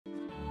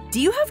Do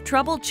you have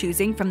trouble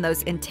choosing from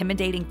those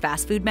intimidating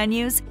fast food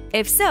menus?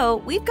 If so,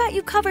 we've got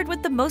you covered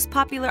with the most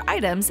popular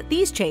items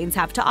these chains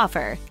have to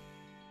offer.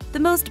 The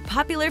most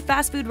popular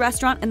fast food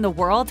restaurant in the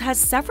world has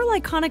several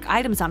iconic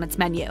items on its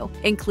menu,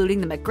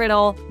 including the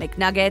McGriddle,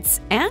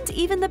 McNuggets, and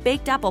even the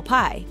baked apple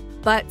pie.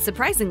 But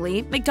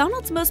surprisingly,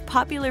 McDonald's most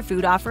popular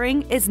food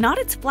offering is not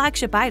its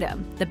flagship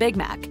item, the Big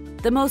Mac.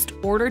 The most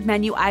ordered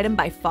menu item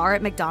by far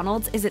at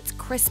McDonald's is its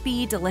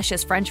crispy,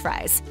 delicious French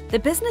fries. The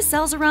business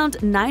sells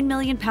around 9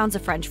 million pounds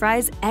of French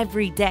fries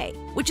every day,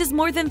 which is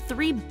more than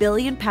 3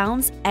 billion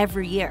pounds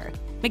every year.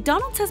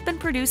 McDonald's has been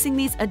producing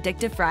these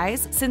addictive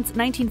fries since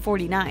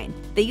 1949.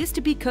 They used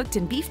to be cooked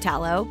in beef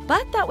tallow,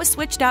 but that was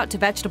switched out to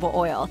vegetable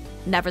oil.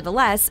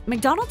 Nevertheless,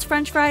 McDonald's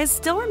French fries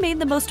still remain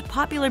the most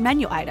popular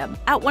menu item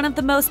at one of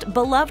the most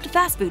beloved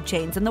fast food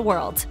chains in the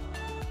world.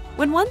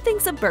 When one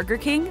thinks of Burger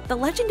King, the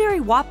legendary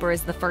Whopper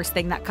is the first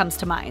thing that comes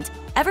to mind.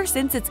 Ever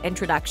since its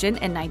introduction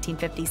in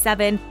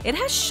 1957, it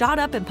has shot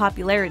up in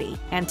popularity,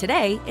 and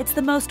today, it's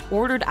the most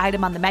ordered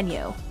item on the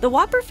menu. The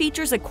Whopper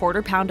features a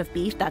quarter pound of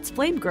beef that's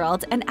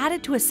flame-grilled and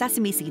added to a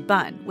sesame seed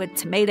bun with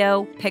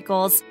tomato,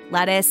 pickles,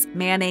 lettuce,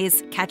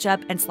 mayonnaise,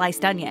 ketchup, and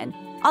sliced onion.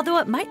 Although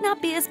it might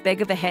not be as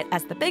big of a hit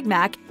as the Big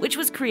Mac, which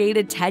was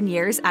created 10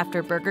 years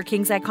after Burger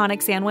King's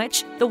iconic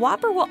sandwich, the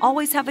Whopper will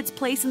always have its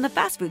place in the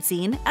fast food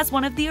scene as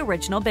one of the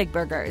original Big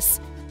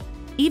Burgers.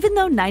 Even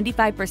though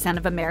 95%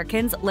 of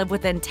Americans live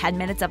within 10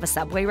 minutes of a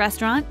Subway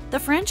restaurant, the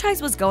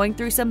franchise was going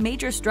through some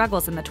major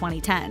struggles in the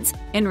 2010s.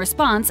 In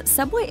response,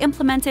 Subway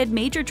implemented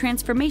major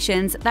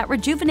transformations that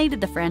rejuvenated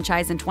the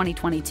franchise in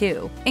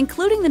 2022,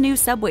 including the new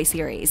Subway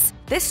series.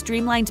 This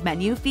streamlined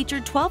menu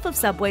featured 12 of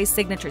Subway's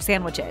signature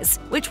sandwiches,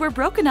 which were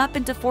broken up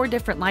into 4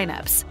 different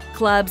lineups: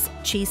 clubs,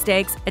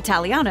 cheesesteaks,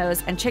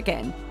 Italianos, and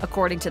chicken.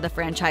 According to the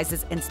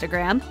franchise's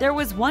Instagram, there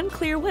was one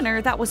clear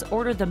winner that was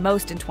ordered the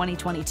most in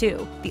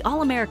 2022, the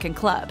All-American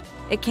Club.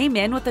 It came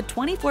in with a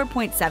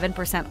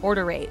 24.7%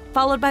 order rate,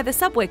 followed by the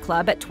Subway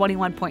Club at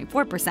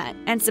 21.4%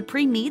 and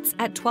Supreme Meats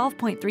at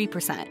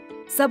 12.3%.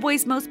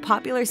 Subway's most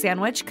popular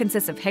sandwich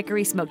consists of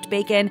hickory smoked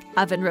bacon,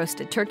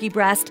 oven-roasted turkey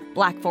breast,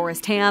 Black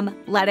Forest ham,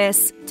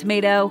 lettuce,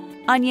 tomato,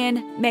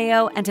 onion,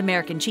 mayo, and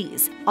American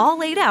cheese, all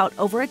laid out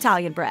over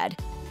Italian bread.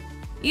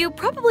 You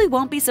probably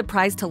won't be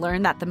surprised to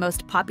learn that the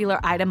most popular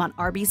item on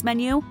Arby's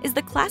menu is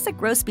the classic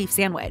roast beef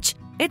sandwich.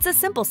 It's a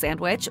simple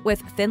sandwich with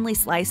thinly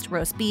sliced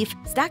roast beef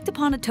stacked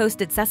upon a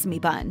toasted sesame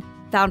bun.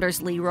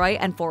 Founders Leroy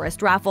and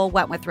Forrest Raffel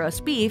went with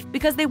roast beef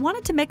because they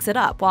wanted to mix it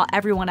up while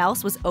everyone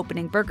else was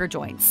opening burger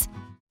joints.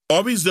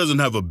 Arby's doesn't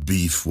have a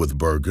beef with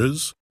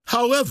burgers.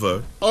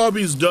 However,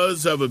 Arby's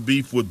does have a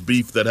beef with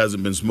beef that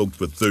hasn't been smoked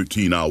for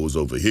 13 hours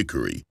over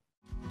hickory.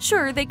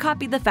 Sure, they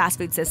copied the fast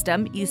food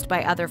system used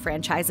by other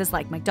franchises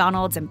like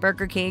McDonald's and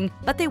Burger King,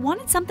 but they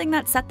wanted something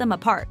that set them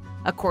apart.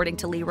 According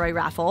to Leroy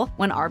Raffel,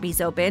 when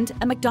Arby's opened,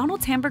 a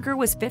McDonald's hamburger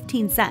was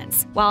 15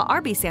 cents, while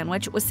Arby's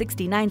sandwich was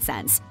 69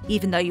 cents.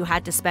 Even though you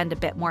had to spend a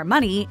bit more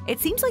money, it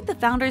seems like the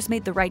founders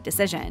made the right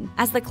decision,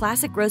 as the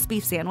classic roast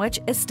beef sandwich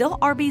is still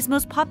Arby's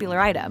most popular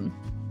item.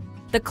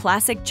 The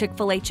classic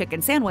Chick-fil-A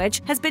chicken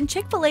sandwich has been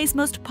Chick-fil-A's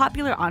most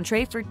popular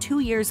entree for 2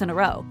 years in a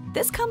row.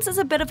 This comes as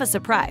a bit of a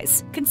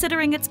surprise,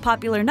 considering its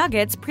popular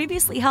nuggets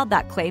previously held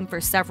that claim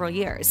for several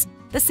years.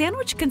 The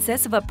sandwich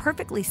consists of a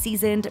perfectly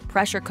seasoned,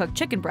 pressure-cooked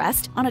chicken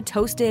breast on a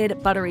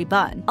toasted, buttery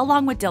bun,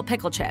 along with dill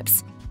pickle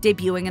chips.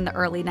 Debuting in the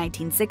early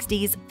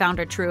 1960s,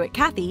 founder Truett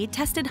Cathy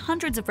tested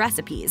hundreds of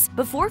recipes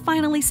before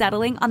finally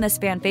settling on this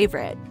fan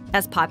favorite.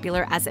 As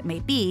popular as it may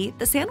be,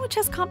 the sandwich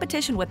has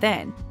competition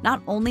within.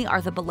 Not only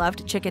are the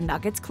beloved chicken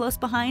nuggets close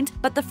behind,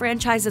 but the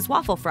franchise's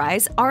waffle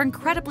fries are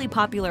incredibly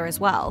popular as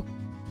well.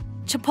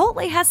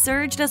 Chipotle has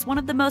surged as one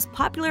of the most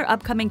popular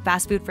upcoming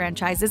fast food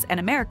franchises in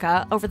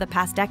America over the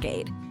past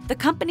decade. The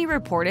company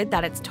reported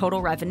that its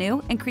total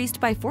revenue increased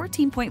by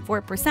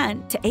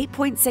 14.4% to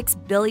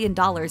 $8.6 billion in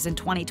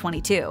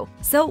 2022.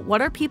 So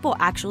what are people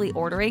actually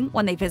ordering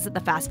when they visit the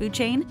fast food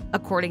chain?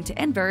 According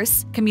to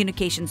Inverse,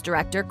 communications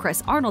director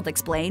Chris Arnold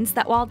explains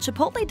that while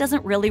Chipotle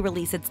doesn't really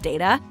release its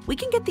data, we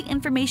can get the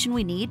information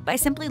we need by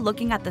simply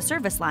looking at the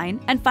service line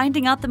and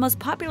finding out the most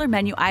popular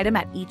menu item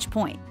at each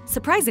point.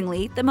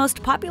 Surprisingly, the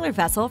most popular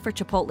vessel for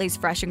Chipotle's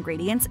fresh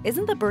ingredients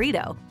isn't the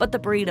burrito, but the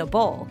burrito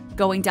bowl.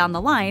 Going down the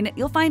line,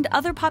 you'll find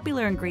other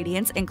popular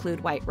ingredients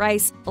include white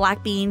rice,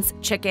 black beans,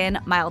 chicken,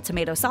 mild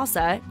tomato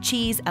salsa,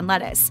 cheese, and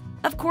lettuce.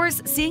 Of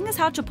course, seeing as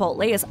how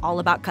Chipotle is all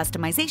about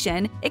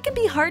customization, it can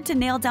be hard to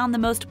nail down the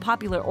most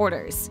popular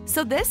orders.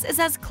 So this is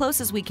as close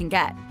as we can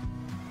get.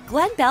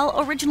 Glenn Bell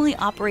originally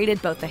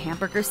operated both a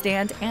hamburger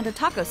stand and a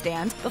taco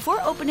stand before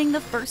opening the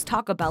first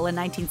Taco Bell in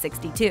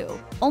 1962.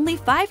 Only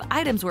 5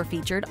 items were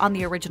featured on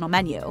the original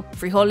menu: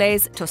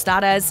 frijoles,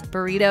 tostadas,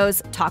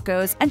 burritos,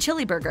 tacos, and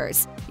chili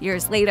burgers.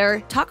 Years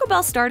later, Taco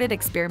Bell started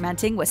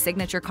experimenting with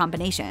signature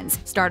combinations,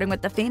 starting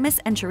with the famous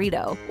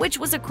enchilada, which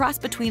was a cross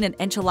between an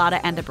enchilada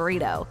and a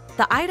burrito.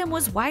 The item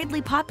was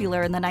widely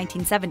popular in the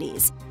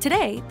 1970s.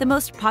 Today, the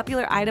most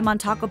popular item on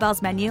Taco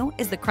Bell's menu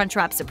is the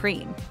Crunchwrap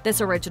Supreme.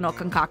 This original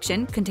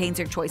concoction contains contains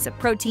your choice of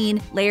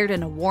protein, layered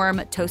in a warm,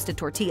 toasted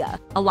tortilla,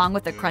 along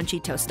with a crunchy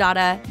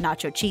tostada,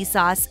 nacho cheese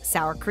sauce,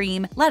 sour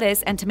cream,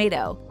 lettuce, and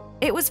tomato.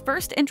 It was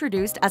first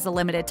introduced as a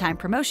limited-time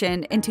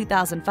promotion in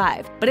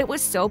 2005, but it was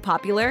so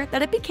popular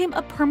that it became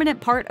a permanent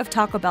part of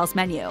Taco Bell's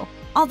menu.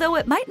 Although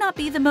it might not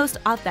be the most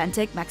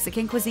authentic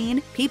Mexican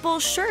cuisine, people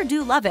sure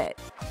do love it.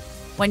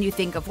 When you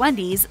think of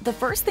Wendy's, the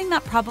first thing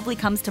that probably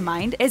comes to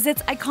mind is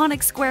its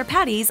iconic square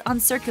patties on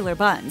circular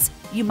buns.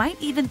 You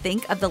might even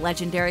think of the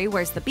legendary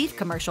 "Where's the Beef"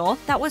 commercial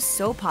that was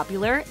so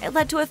popular it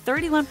led to a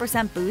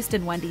 31% boost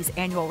in Wendy's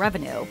annual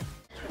revenue.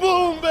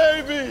 Boom,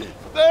 baby!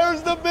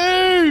 There's the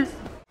beef!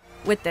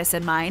 With this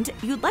in mind,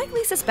 you'd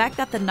likely suspect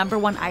that the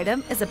 #1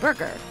 item is a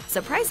burger.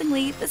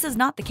 Surprisingly, this is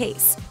not the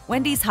case.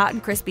 Wendy's hot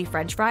and crispy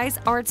French fries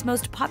are its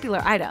most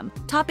popular item,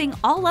 topping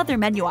all other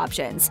menu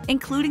options,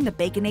 including the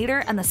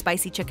Baconator and the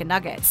spicy chicken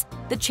nuggets.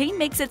 The chain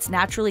makes its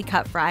naturally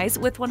cut fries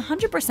with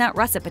 100%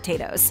 russet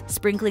potatoes,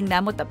 sprinkling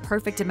them with the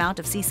perfect amount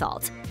of sea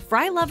salt.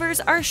 Fry lovers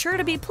are sure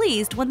to be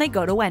pleased when they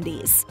go to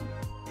Wendy's.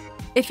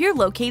 If you're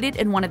located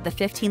in one of the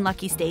 15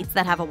 lucky states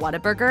that have a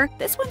Whataburger,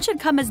 this one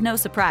should come as no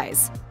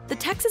surprise. The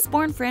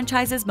Texas-born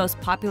franchise's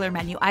most popular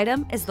menu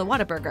item is the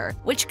Whataburger,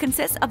 which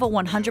consists of a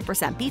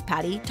 100% beef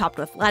patty topped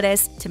with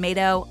lettuce,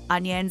 tomato,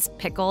 onions,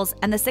 pickles,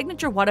 and the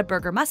signature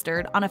Whataburger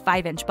mustard on a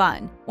 5-inch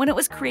bun. When it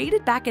was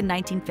created back in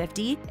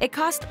 1950, it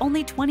cost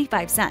only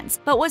 25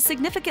 cents, but was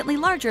significantly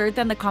larger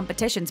than the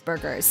competition's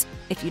burgers.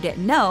 If you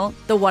didn't know,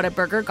 the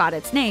Whataburger got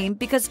its name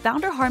because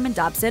founder Harmon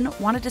Dobson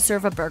wanted to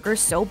serve a burger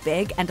so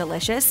big and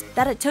delicious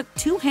that it took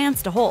 2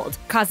 hands to hold,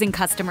 causing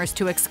customers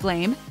to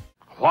exclaim,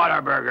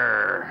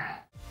 Whataburger!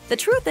 The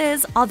truth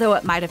is, although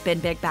it might have been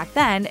big back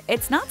then,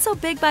 it's not so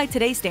big by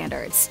today's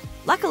standards.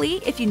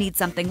 Luckily, if you need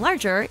something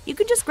larger, you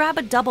can just grab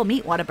a double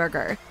meat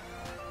Whataburger.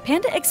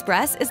 Panda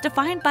Express is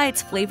defined by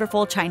its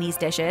flavorful Chinese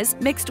dishes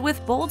mixed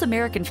with bold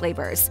American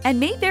flavors, and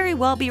may very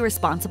well be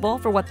responsible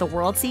for what the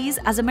world sees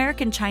as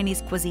American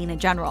Chinese cuisine in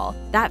general.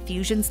 That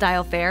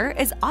fusion-style fare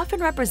is often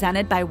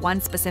represented by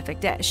one specific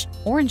dish,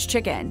 orange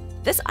chicken.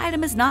 This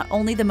item is not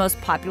only the most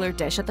popular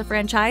dish at the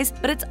franchise,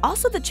 but it's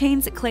also the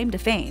chain's claim to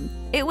fame.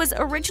 It was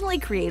originally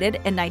created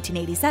in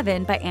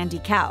 1987 by Andy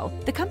Cao,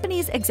 the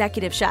company's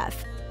executive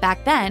chef.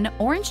 Back then,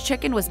 orange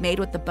chicken was made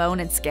with the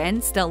bone and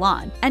skin still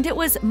on, and it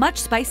was much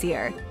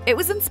spicier. It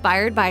was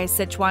inspired by a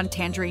Sichuan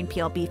tangerine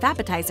peel beef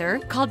appetizer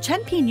called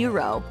Chenpi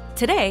Nuro.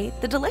 Today,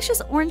 the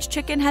delicious orange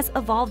chicken has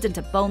evolved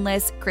into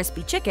boneless,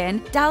 crispy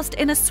chicken doused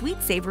in a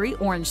sweet, savory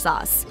orange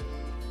sauce.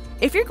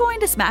 If you're going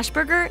to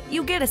Smashburger,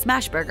 you get a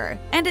Smashburger,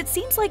 and it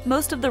seems like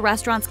most of the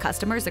restaurant's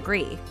customers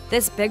agree.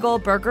 This big ol'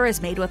 burger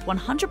is made with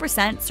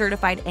 100%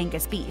 certified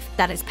Angus beef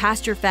that is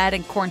pasture-fed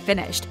and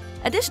corn-finished.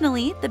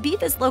 Additionally, the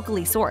beef is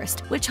locally sourced,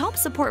 which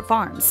helps support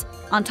farms.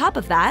 On top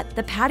of that,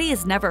 the patty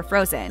is never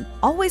frozen,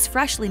 always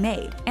freshly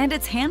made, and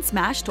it's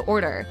hand-smashed to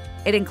order.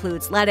 It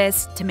includes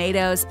lettuce,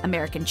 tomatoes,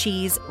 American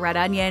cheese, red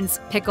onions,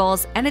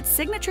 pickles, and its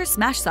signature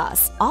smash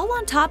sauce, all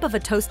on top of a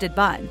toasted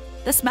bun.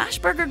 The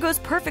Smashburger goes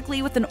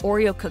perfectly with an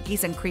Oreo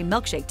cookies and cream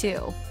milkshake,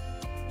 too.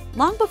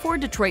 Long before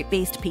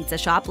Detroit-based pizza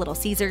shop Little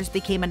Caesars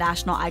became a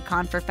national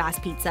icon for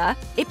fast pizza,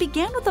 it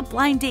began with a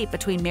blind date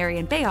between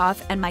Marion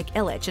Bayoff and Mike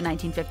Ilitch in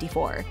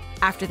 1954.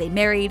 After they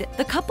married,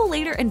 the couple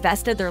later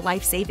invested their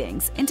life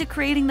savings into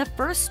creating the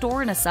first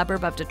store in a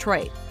suburb of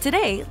Detroit.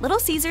 Today, Little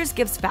Caesars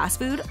gives fast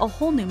food a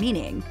whole new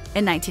meaning.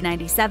 In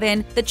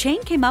 1997, the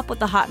chain came up with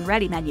the Hot and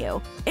Ready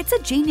menu. It's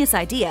a genius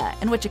idea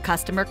in which a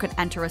customer could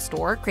enter a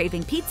store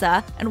craving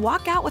pizza and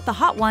walk out with the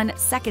hot one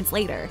seconds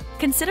later.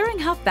 Considering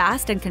how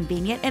fast and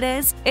convenient it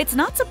is, it's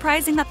not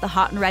surprising that the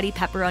Hot and Ready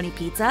pepperoni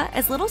pizza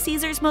is Little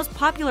Caesars' most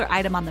popular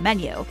item on the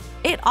menu.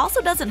 It also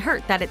doesn't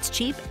hurt that it's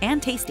cheap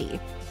and tasty.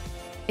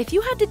 If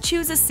you had to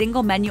choose a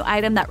single menu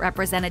item that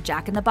represented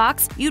Jack in the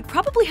Box, you'd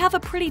probably have a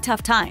pretty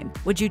tough time.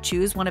 Would you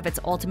choose one of its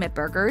ultimate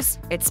burgers,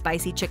 its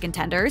spicy chicken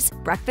tenders,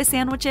 breakfast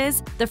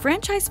sandwiches? The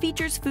franchise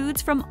features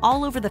foods from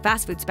all over the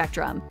fast food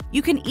spectrum.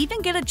 You can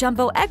even get a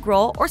jumbo egg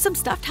roll or some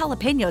stuffed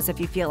jalapenos if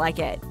you feel like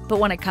it. But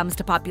when it comes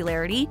to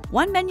popularity,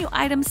 one menu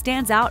item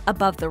stands out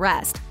above the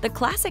rest: the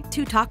classic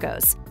 2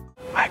 tacos.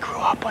 I grew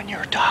up on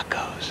your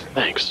tacos.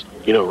 Thanks.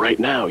 You know, right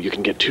now you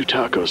can get 2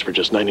 tacos for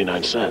just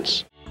 99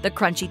 cents. The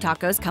crunchy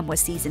tacos come with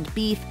seasoned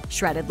beef,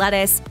 shredded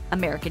lettuce,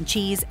 American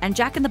cheese, and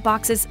Jack in the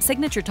Box's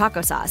signature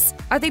taco sauce.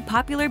 Are they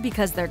popular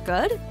because they're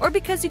good, or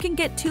because you can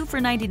get 2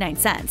 for 99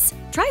 cents?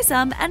 Try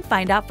some and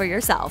find out for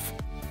yourself.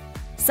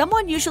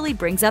 Someone usually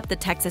brings up the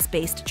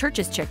Texas-based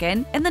Church's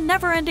Chicken in the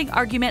never-ending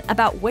argument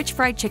about which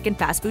fried chicken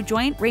fast food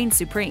joint reigns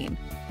supreme.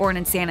 Born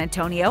in San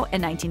Antonio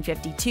in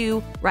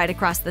 1952, right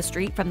across the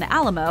street from the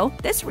Alamo,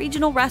 this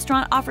regional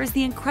restaurant offers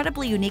the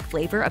incredibly unique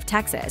flavor of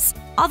Texas.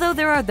 Although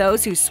there are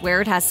those who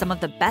swear it has some of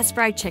the best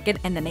fried chicken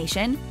in the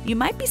nation, you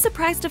might be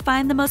surprised to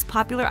find the most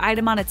popular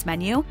item on its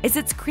menu is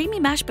its creamy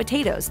mashed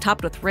potatoes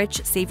topped with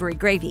rich, savory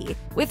gravy.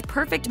 With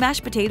perfect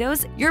mashed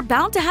potatoes, you're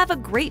bound to have a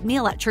great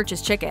meal at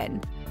Church's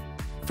Chicken.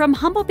 From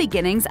humble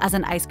beginnings as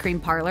an ice cream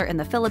parlor in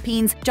the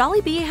Philippines,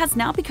 Jollibee has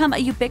now become a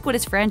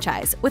ubiquitous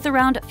franchise with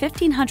around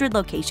 1,500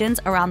 locations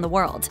around the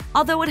world.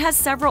 Although it has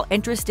several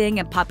interesting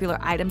and popular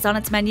items on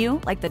its menu,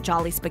 like the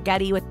Jolly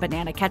Spaghetti with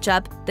banana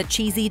ketchup, the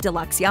Cheesy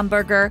Deluxe Yum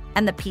Burger,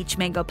 and the Peach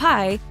Mango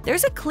Pie,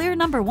 there's a clear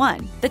number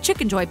one, the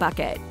Chicken Joy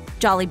Bucket.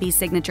 Jollibee's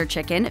signature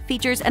chicken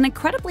features an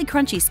incredibly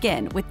crunchy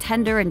skin with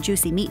tender and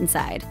juicy meat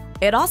inside.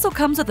 It also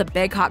comes with a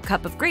big hot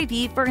cup of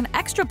gravy for an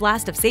extra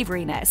blast of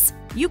savoriness.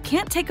 You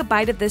can't take a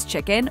bite of this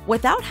chicken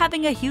without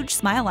having a huge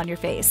smile on your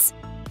face.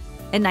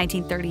 In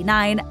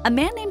 1939, a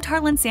man named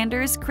Harlan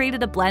Sanders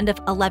created a blend of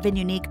 11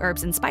 unique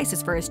herbs and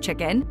spices for his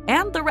chicken,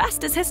 and the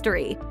rest is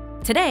history.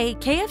 Today,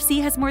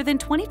 KFC has more than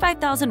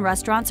 25,000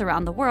 restaurants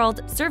around the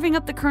world serving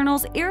up the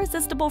Colonel's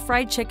irresistible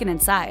fried chicken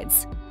and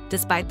sides.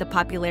 Despite the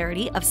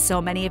popularity of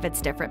so many of its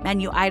different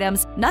menu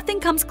items, nothing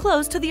comes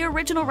close to the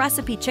original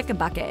recipe chicken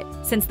bucket.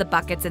 Since the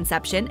bucket's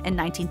inception in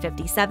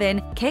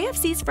 1957,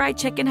 KFC's fried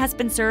chicken has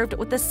been served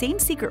with the same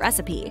secret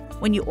recipe.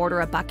 When you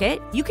order a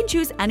bucket, you can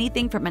choose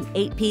anything from an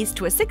 8-piece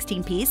to a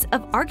 16-piece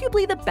of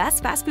arguably the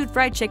best fast food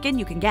fried chicken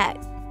you can get.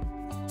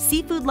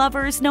 Seafood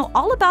lovers know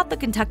all about the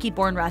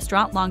Kentucky-born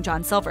restaurant Long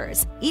John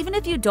Silver's. Even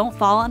if you don't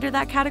fall under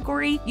that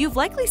category, you've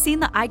likely seen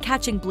the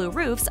eye-catching blue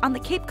roofs on the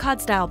Cape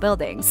Cod-style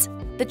buildings.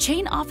 The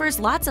chain offers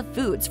lots of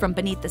foods from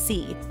beneath the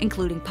sea,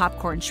 including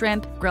popcorn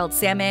shrimp, grilled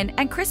salmon,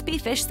 and crispy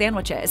fish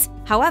sandwiches.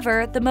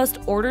 However, the most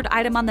ordered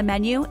item on the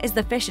menu is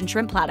the fish and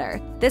shrimp platter.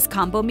 This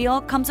combo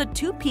meal comes with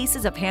 2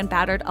 pieces of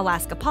hand-battered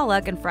Alaska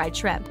pollock and fried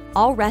shrimp,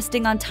 all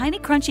resting on tiny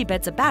crunchy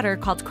bits of batter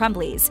called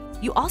crumblies.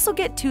 You also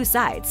get 2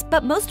 sides,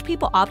 but most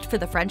people opt for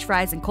the french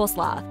fries and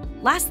coleslaw.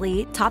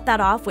 Lastly, top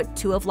that off with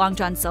 2 of Long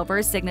John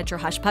Silver's signature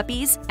hush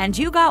puppies, and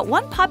you got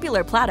one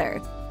popular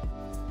platter.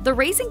 The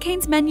Raising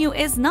Cane's menu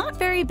is not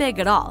very big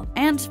at all,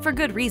 and for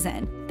good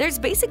reason. There's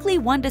basically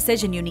one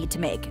decision you need to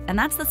make, and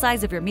that's the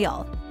size of your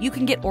meal. You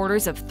can get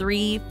orders of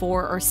 3,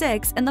 4, or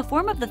 6 in the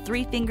form of the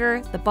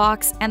 3-finger, the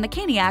box, and the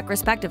caniac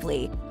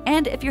respectively.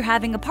 And if you're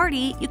having a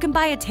party, you can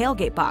buy a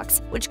tailgate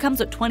box, which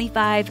comes with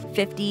 25,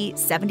 50,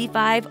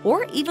 75,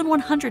 or even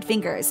 100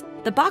 fingers.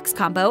 The box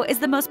combo is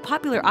the most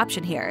popular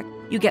option here.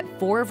 You get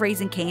 4 of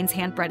Raising Cane's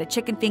hand-breaded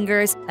chicken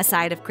fingers, a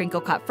side of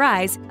crinkle-cut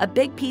fries, a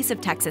big piece of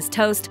Texas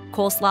toast,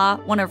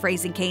 coleslaw, one of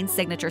Raising Cane's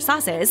signature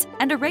sauces,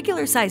 and a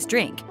regular-sized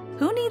drink.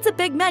 Who needs a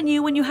big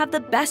menu when you have the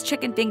best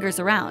chicken fingers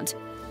around?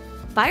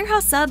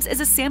 Firehouse Subs is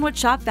a sandwich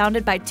shop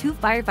founded by 2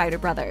 firefighter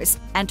brothers.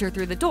 Enter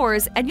through the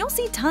doors and you'll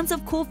see tons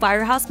of cool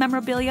Firehouse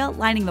memorabilia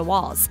lining the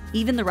walls.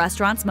 Even the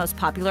restaurant's most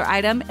popular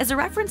item is a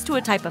reference to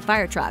a type of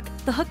fire truck,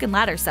 the hook and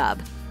ladder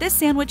sub. This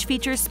sandwich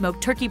features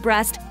smoked turkey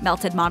breast,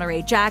 melted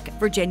Monterey Jack,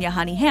 Virginia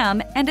honey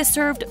ham, and is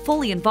served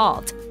fully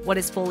involved. What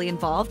is fully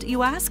involved,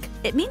 you ask?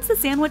 It means the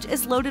sandwich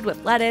is loaded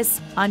with lettuce,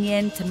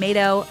 onion,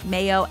 tomato,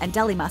 mayo, and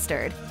deli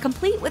mustard,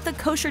 complete with a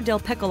kosher dill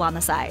pickle on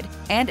the side.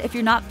 And if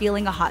you're not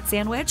feeling a hot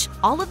sandwich,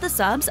 all of the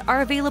subs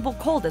are available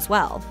cold as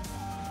well.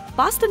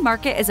 Boston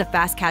Market is a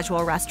fast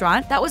casual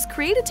restaurant that was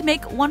created to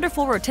make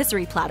wonderful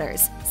rotisserie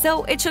platters.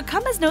 So it should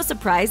come as no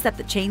surprise that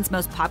the chain's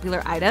most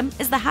popular item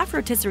is the half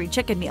rotisserie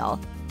chicken meal.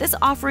 This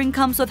offering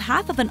comes with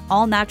half of an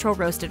all-natural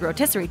roasted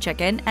rotisserie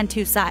chicken and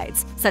 2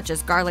 sides, such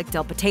as garlic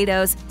dill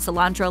potatoes,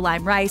 cilantro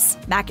lime rice,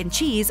 mac and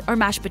cheese, or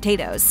mashed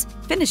potatoes.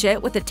 Finish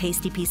it with a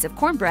tasty piece of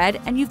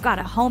cornbread and you've got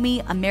a homey,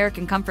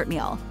 American comfort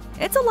meal.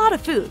 It's a lot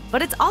of food,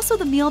 but it's also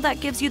the meal that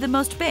gives you the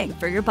most bang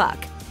for your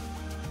buck.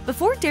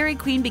 Before Dairy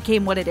Queen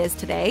became what it is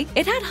today,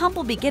 it had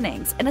humble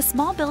beginnings in a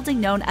small building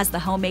known as the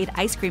Homemade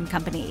Ice Cream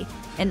Company.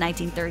 In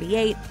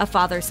 1938, a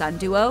father-son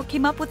duo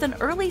came up with an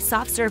early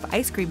soft-serve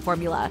ice cream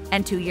formula,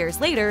 and 2 years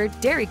later,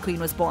 Dairy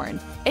Queen was born.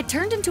 It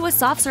turned into a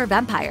soft-serve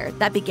empire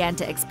that began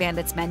to expand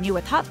its menu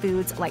with hot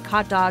foods like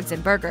hot dogs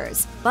and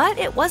burgers. But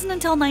it wasn't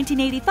until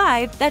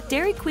 1985 that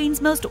Dairy Queen's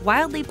most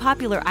wildly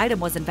popular item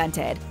was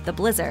invented, the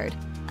Blizzard.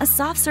 A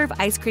soft-serve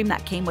ice cream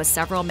that came with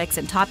several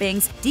mix-in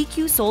toppings,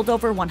 DQ sold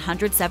over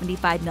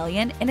 175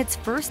 million in its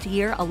first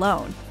year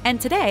alone.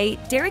 And today,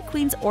 Dairy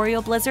Queen's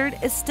Oreo Blizzard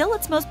is still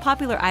its most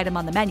popular item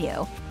on the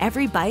menu.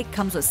 Every bite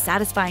comes with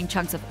satisfying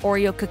chunks of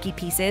Oreo cookie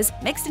pieces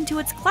mixed into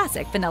its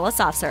classic vanilla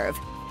soft-serve.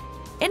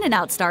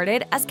 In-N-Out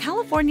started as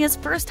California's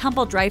first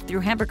humble drive-thru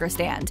hamburger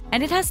stand,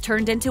 and it has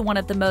turned into one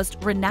of the most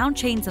renowned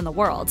chains in the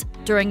world.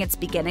 During its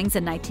beginnings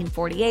in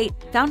 1948,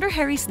 founder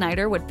Harry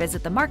Snyder would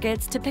visit the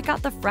markets to pick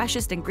out the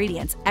freshest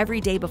ingredients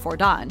every day before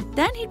dawn.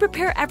 Then he'd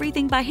prepare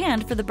everything by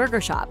hand for the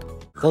burger shop.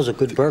 Those are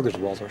good burgers,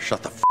 Walter.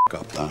 Shut the f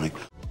up, Donnie.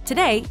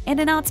 Today,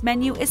 In-N-Out's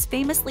menu is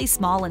famously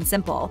small and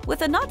simple,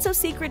 with a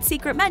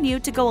not-so-secret menu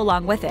to go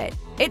along with it.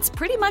 It's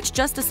pretty much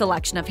just a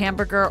selection of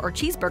hamburger or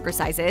cheeseburger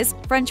sizes,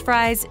 french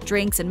fries,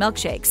 drinks, and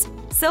milkshakes.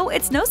 So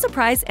it's no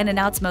surprise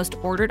In-N-Out's most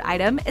ordered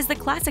item is the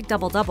classic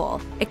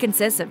double-double. It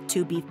consists of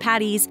 2 beef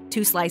patties,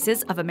 2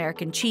 slices of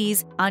American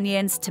cheese,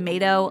 onions,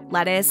 tomato,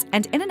 lettuce,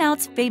 and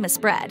In-N-Out's famous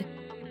bread.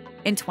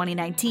 In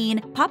 2019,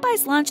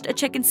 Popeyes launched a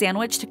chicken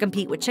sandwich to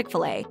compete with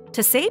Chick-fil-A.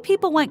 To say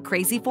people went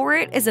crazy for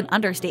it is an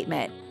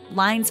understatement.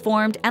 lines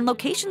formed, and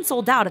locations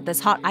sold out of this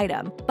hot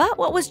item. But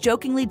what was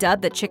jokingly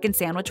dubbed the Chicken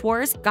Sandwich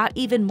Wars got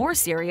even more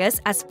serious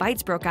as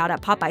fights broke out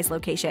at Popeyes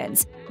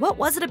locations. What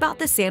was it about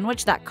this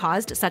sandwich that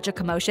caused such a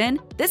commotion?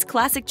 This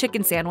classic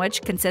chicken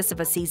sandwich consists of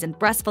a seasoned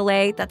breast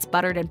fillet that's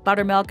buttered in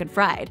buttermilk and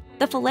fried.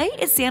 The fillet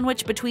is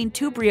sandwiched between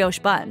 2 brioche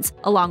buns,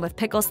 along with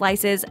pickle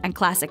slices and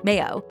classic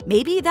mayo.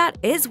 Maybe that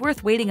is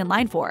worth waiting in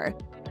line for.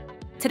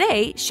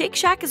 Today, Shake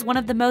Shack is one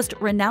of the most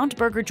renowned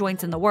burger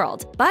joints in the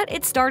world, but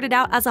it started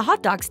out as a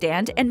hot dog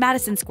stand in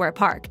Madison Square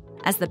Park.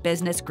 As the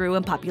business grew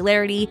in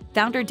popularity,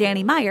 founder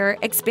Danny Meyer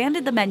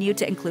expanded the menu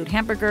to include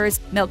hamburgers,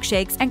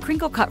 milkshakes, and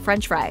crinkle-cut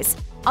french fries.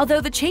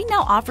 Although the chain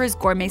now offers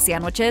gourmet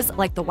sandwiches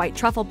like the white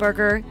truffle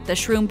burger, the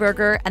shroom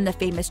burger, and the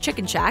famous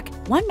Chicken Shack,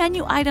 one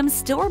menu item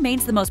still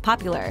remains the most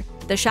popular: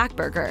 the Shack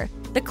Burger.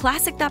 The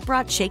classic that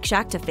brought Shake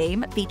Shack to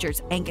fame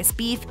features Angus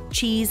beef,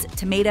 cheese,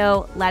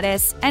 tomato,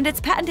 lettuce, and its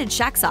patented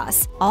Shack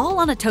sauce, all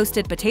on a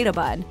toasted potato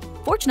bun.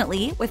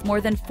 Fortunately, with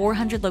more than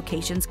 400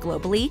 locations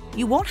globally,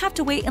 you won't have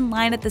to wait in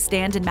line at the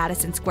stand in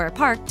Madison Square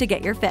Park to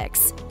get your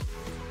fix.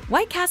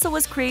 White Castle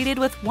was created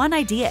with one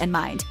idea in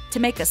mind: to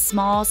make a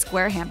small,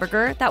 square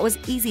hamburger that was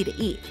easy to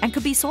eat and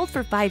could be sold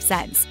for 5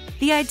 cents.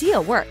 The idea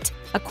worked.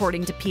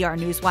 According to PR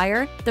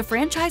Newswire, the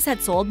franchise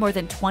had sold more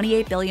than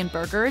 28 billion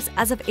burgers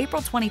as of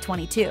April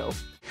 2022.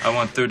 I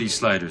want 30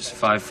 sliders,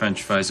 5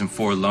 french fries, and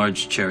 4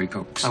 large cherry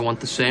cokes. I want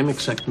the same,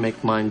 except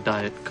make mine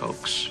Diet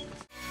Cokes.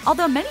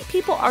 Although many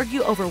people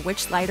argue over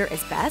which slider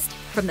is best,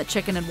 from the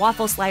chicken and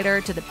waffle slider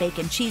to the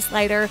bacon cheese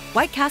slider,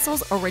 White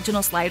Castle's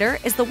original slider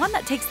is the one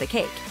that takes the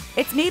cake.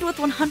 It's made with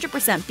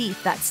 100%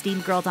 beef that's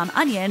steam grilled on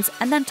onions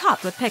and then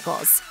topped with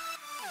pickles.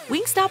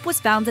 Wingstop was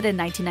founded in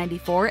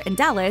 1994 in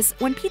Dallas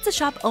when pizza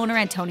shop owner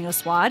Antonio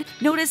Swad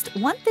noticed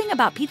one thing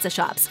about pizza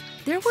shops: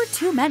 there were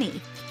too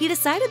many. He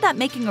decided that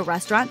making a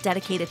restaurant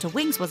dedicated to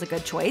wings was a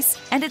good choice,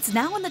 and it's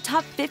now in the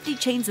top 50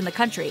 chains in the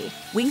country.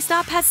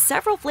 Wingstop has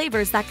several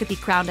flavors that could be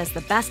crowned as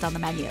the best on the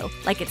menu,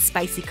 like its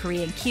spicy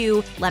Korean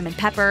Q, lemon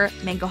pepper,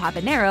 mango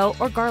habanero,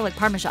 or garlic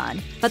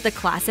parmesan. But the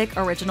classic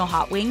original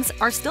hot wings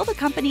are still the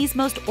company's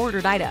most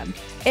ordered item.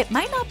 It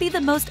might not be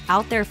the most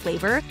out there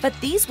flavor, but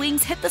these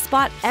wings hit the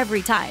spot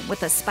every time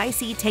with a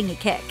spicy, tangy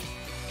kick.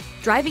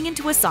 Driving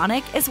into a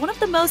Sonic is one of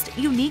the most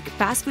unique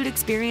fast food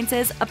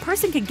experiences a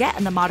person can get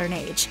in the modern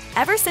age.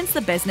 Ever since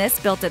the business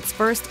built its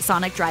first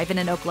Sonic drive-in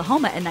in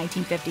Oklahoma in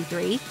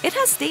 1953, it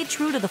has stayed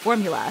true to the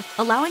formula,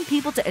 allowing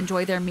people to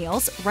enjoy their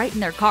meals right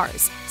in their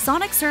cars.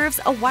 Sonic serves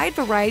a wide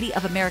variety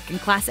of American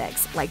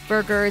classics like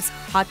burgers,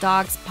 hot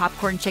dogs,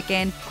 popcorn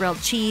chicken,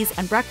 grilled cheese,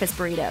 and breakfast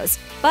burritos.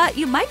 But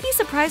you might be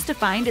surprised to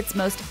find its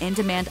most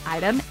in-demand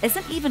item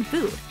isn't even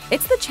food.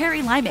 It's the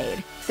Cherry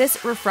Limeade.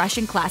 This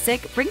refreshing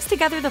classic brings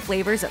together the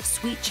flavors of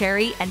sweet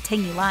cherry and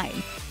tangy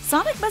lime.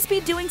 Sonic must be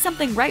doing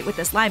something right with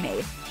this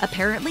limeade.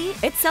 Apparently,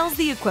 it sells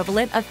the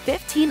equivalent of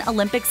 15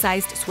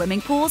 Olympic-sized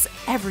swimming pools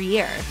every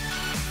year.